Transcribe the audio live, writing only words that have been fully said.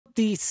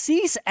The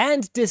cease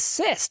and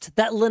desist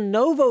that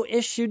Lenovo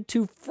issued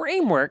to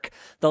Framework,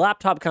 the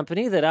laptop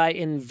company that I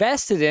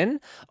invested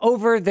in,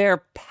 over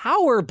their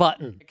power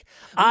button.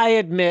 I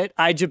admit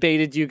I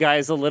debated you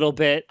guys a little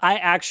bit. I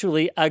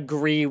actually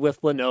agree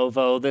with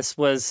Lenovo. This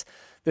was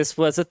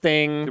a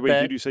thing.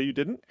 Wait, did you say you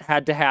didn't?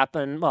 Had to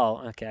happen.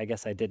 Well, okay, I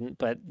guess I didn't,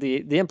 but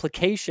the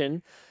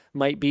implication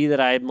might be that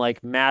I'm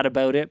like mad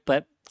about it,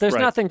 but there's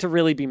nothing to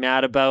really be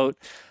mad about.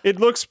 It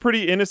looks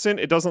pretty innocent.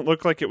 It doesn't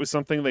look like it was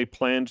something they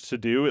planned to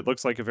do. It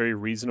looks like a very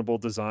reasonable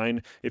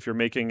design if you're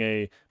making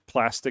a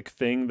plastic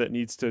thing that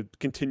needs to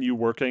continue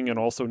working and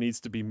also needs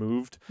to be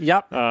moved.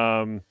 Yep.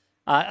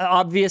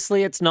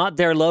 Obviously, it's not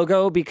their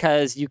logo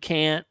because you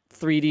can't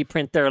 3D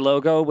print their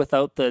logo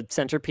without the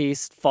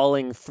centerpiece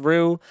falling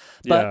through.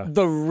 But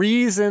the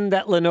reason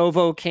that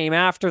Lenovo came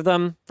after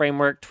them,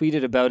 Framework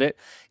tweeted about it,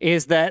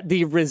 is that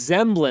the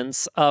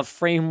resemblance of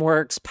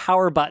Framework's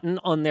power button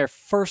on their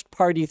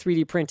first-party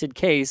 3D printed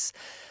case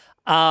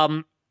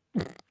to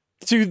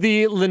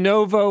the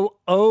Lenovo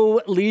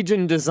O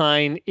Legion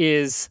design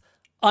is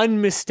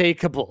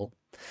unmistakable.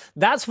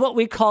 That's what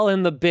we call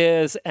in the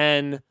biz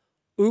an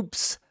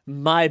oops,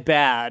 my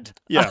bad.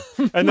 Yeah,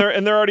 and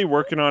they're already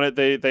working on it.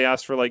 They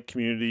asked for like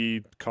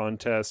community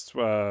contests,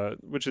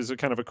 which is a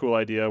kind of a cool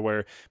idea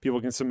where people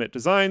can submit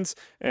designs,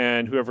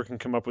 and whoever can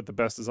come up with the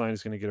best design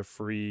is going to get a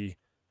free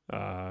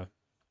i5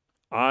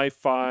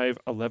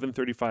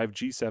 1135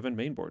 G7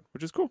 mainboard,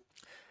 which is cool.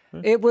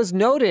 It was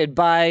noted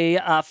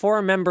by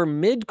forum member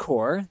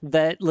Midcore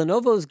that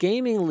Lenovo's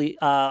gaming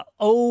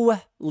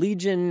O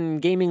Legion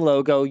gaming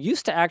logo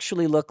used to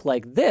actually look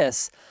like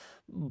this.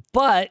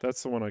 But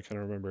that's the one I kind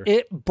of remember.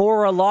 It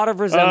bore a lot of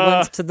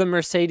resemblance to the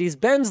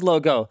Mercedes-Benz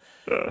logo.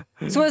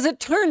 So as it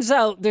turns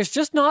out, there's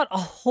just not a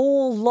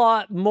whole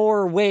lot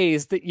more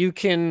ways that you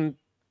can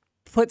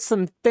put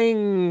some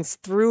things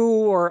through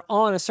or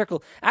on a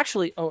circle.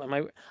 Actually,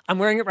 I'm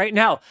wearing it right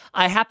now.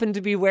 I happen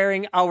to be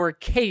wearing our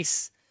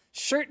case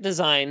shirt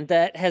design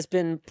that has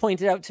been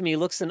pointed out to me.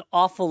 Looks an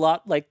awful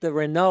lot like the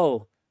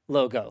Renault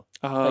logo.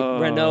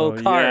 Like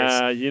Renault cars.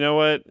 Yeah, you know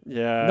what?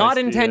 Yeah. Not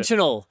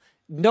intentional.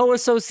 No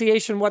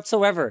association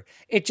whatsoever.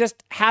 It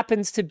just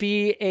happens to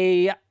be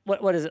a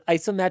what is it?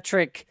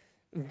 Isometric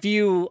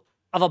view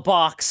of a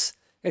box.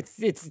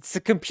 It's a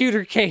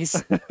computer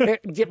case.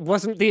 It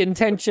wasn't the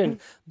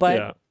intention,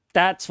 but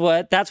that's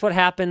what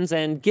happens.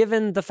 And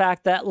given the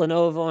fact that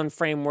Lenovo and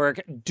Framework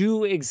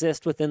do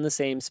exist within the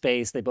same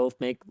space, they both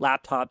make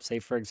laptops, say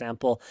for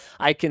example,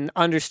 I can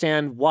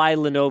understand why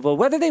Lenovo,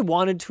 whether they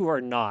wanted to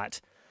or not,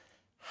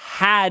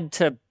 had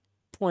to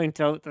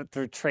point out that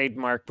their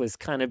trademark was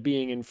kind of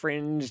being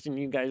infringed, and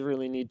you guys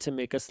really need to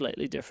make a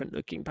slightly different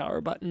looking power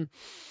button.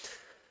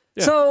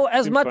 Yeah, so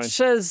as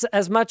much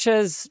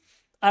as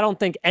I don't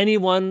think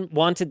anyone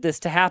wanted this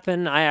to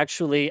happen, I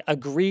actually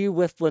agree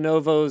with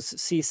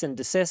Lenovo's cease and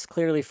desist.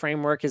 Clearly,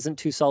 Framework isn't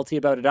too salty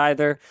about it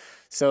either,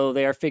 so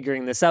they are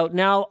figuring this out.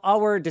 Now,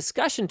 our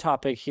discussion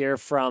topic here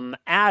from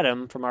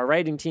Adam, from our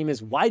writing team,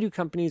 is why do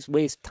companies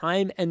waste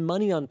time and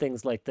money on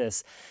things like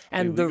this?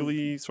 And they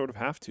legally sort of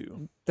have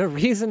to. The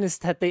reason is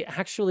that they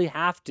actually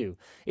have to.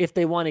 If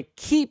they want to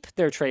keep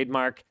their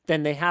trademark,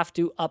 then they have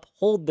to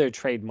uphold their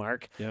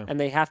trademark, and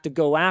they have to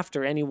go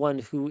after anyone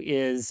who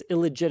is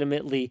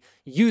illegitimately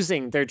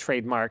using their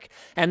trademark.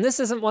 And this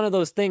isn't one of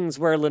those things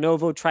where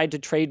Lenovo tried to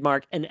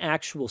trademark an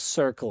actual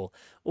circle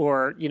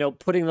or, you know,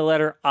 putting the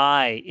letter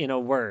I in a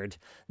word.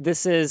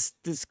 This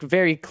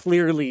very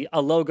clearly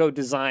a logo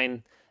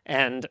design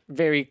and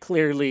very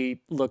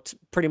clearly looked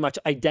pretty much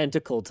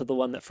identical to the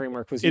one that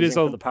Framework was using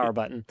for the power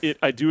button.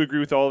 I do agree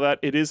with all of that.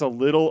 It is a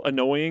little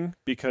annoying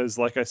because,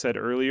 like I said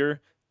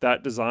earlier,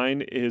 that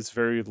design is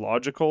very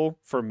logical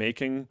for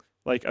making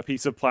like a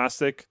piece of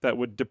plastic that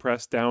would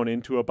depress down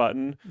into a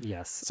button.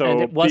 Yes. So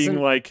and it wasn't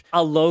being like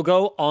a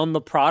logo on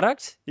the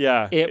product.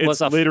 Yeah. It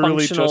was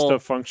literally just a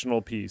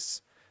functional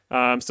piece.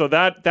 So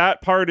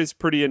that part is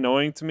pretty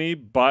annoying to me,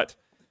 but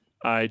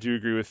I do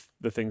agree with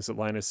the things that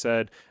Linus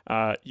said.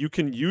 You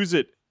can use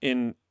it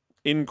in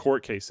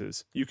court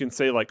cases. You can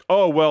say like,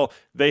 oh, well,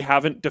 they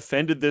haven't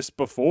defended this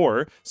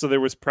before, so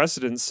there was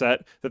precedent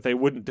set that they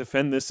wouldn't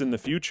defend this in the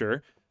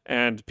future,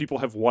 and people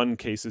have won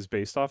cases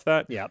based off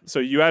that. Yeah. So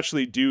you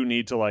actually do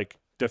need to like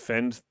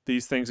defend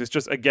these things. It's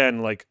just,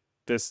 again, like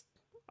this,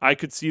 I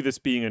could see this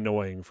being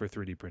annoying for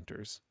 3D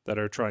printers that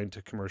are trying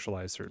to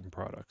commercialize certain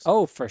products.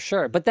 Oh, for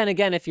sure. But then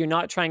again, if you're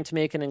not trying to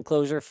make an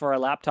enclosure for a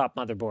laptop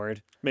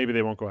motherboard, maybe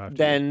they won't go after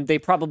then they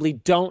probably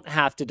don't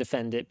have to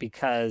defend it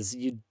because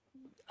you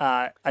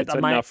it's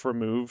enough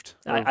removed.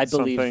 I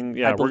believe. Something.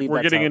 Yeah, I believe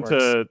we're getting into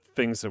works.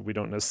 Things that we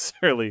don't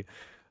necessarily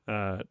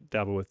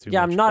dabble with too much.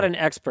 Yeah, I'm not an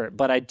expert,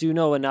 but I do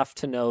know enough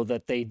to know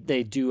that they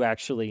do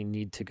actually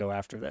need to go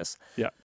after this. Yeah.